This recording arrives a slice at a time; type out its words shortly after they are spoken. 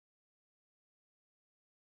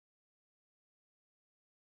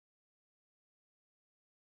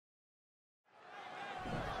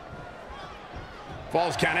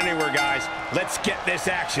Falls count anywhere, guys. Let's get this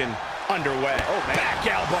action underway. Oh, man. Back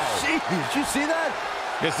elbow. Jeez, did you see that?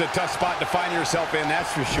 It's a tough spot to find yourself in,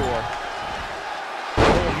 that's for sure.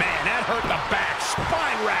 Oh, man, that hurt the back.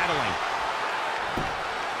 Spine rattling.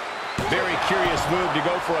 Very curious move to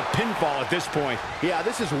go for a pinfall at this point. Yeah,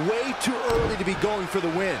 this is way too early to be going for the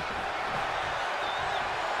win.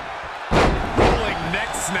 Rolling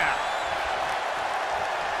neck snap.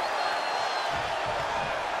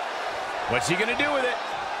 What's he gonna do with it?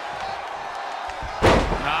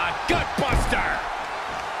 Gut buster.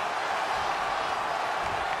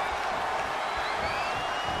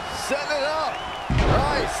 Setting it up.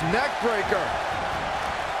 Nice neck breaker.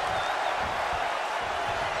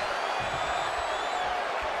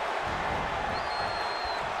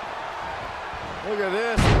 Look at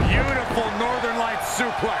this. Beautiful Northern Lights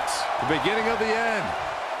suplex. The beginning of the end.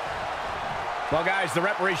 Well, guys, the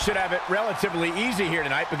referee should have it relatively easy here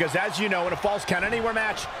tonight because, as you know, in a Falls Count Anywhere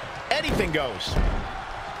match, anything goes.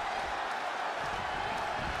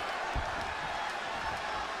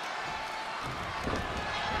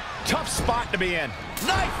 Tough spot to be in.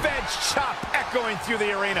 Knife edge chop echoing through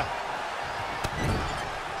the arena.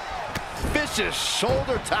 Vicious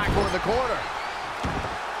shoulder tackle in the corner.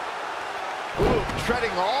 Ooh,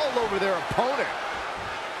 treading all over their opponent.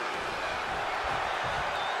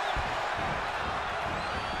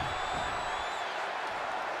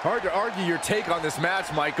 Hard to argue your take on this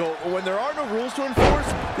match, Michael. When there are no rules to enforce,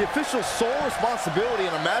 the official's sole responsibility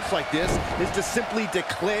in a match like this is to simply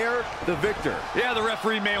declare the victor. Yeah, the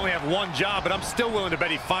referee may only have one job, but I'm still willing to bet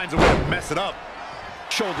he finds a way to mess it up.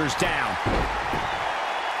 Shoulders down.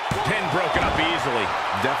 Pin broken up easily.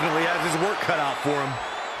 Definitely has his work cut out for him.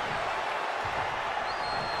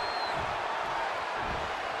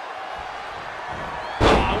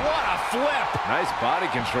 Oh, what a flip. Nice body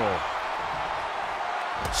control.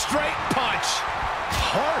 Straight punch.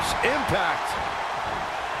 Harsh impact.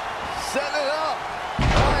 Setting it up.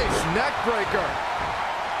 Nice neck breaker.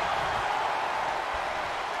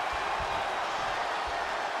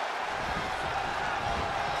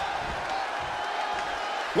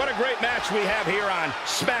 What a great match we have here on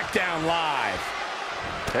SmackDown Live.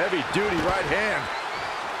 Heavy duty right hand.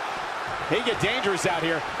 They get dangerous out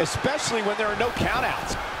here, especially when there are no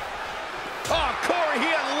countouts. Oh, Corey,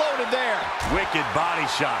 he unloaded there. Wicked body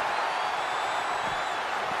shot.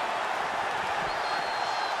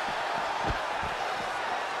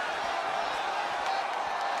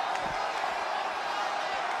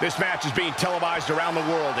 This match is being televised around the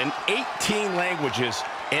world in 18 languages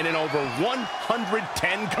and in over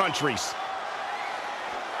 110 countries.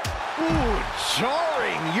 Ooh,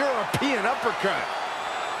 jarring European uppercut.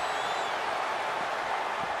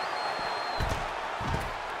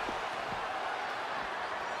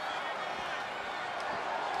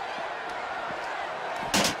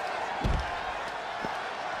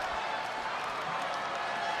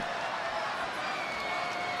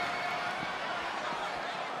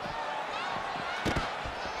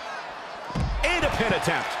 And a pin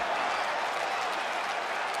attempt.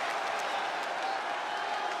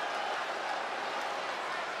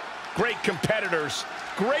 Great competitors,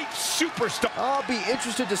 great superstars. I'll be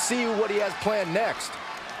interested to see what he has planned next.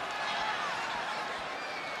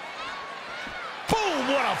 Boom,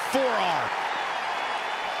 what a forearm.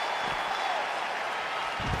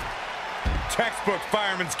 Textbook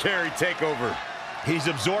fireman's carry takeover. He's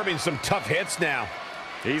absorbing some tough hits now.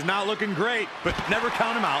 He's not looking great, but never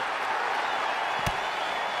count him out.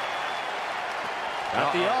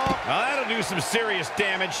 Got the up. Well, that'll do some serious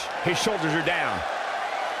damage. His shoulders are down.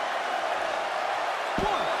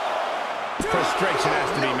 Frustration has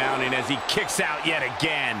to be mounting as he kicks out yet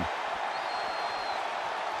again.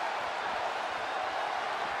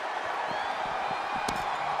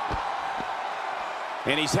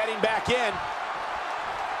 And he's heading back in.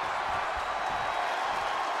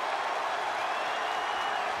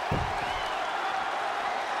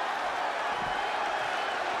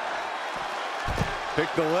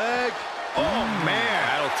 Pick the leg. Oh, man.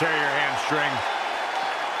 That'll tear your hamstring.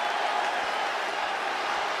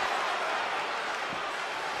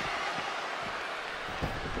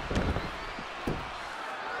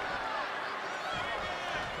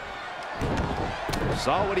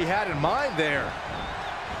 Saw what he had in mind there.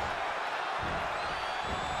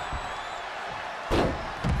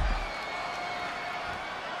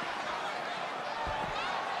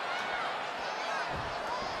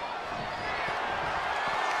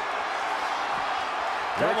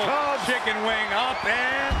 Double chicken wing up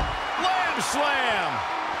and Lamb slam.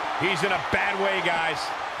 He's in a bad way, guys.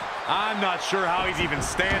 I'm not sure how he's even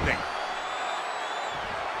standing.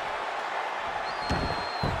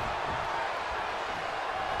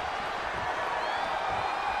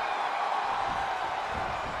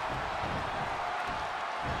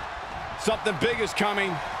 Something big is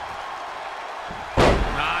coming.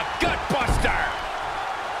 Gut buster.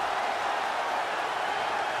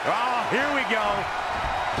 Oh, here we go.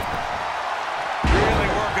 Really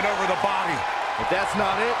working over the body. If that's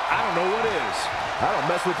not it, I don't know what is. I don't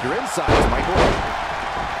mess with your insides, Michael.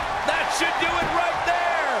 That should do it right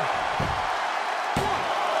there. 1,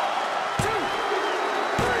 2,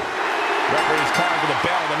 3. Referee's calling for the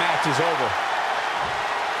bell. The match is over.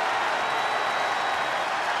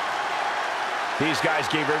 These guys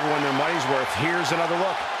gave everyone their money's worth. Here's another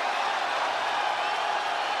look.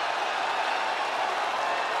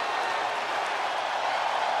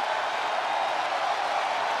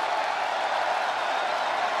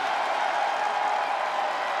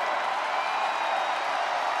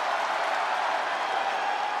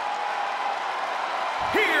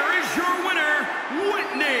 Here is your winner,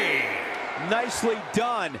 Whitney. Nicely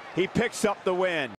done. He picks up the win.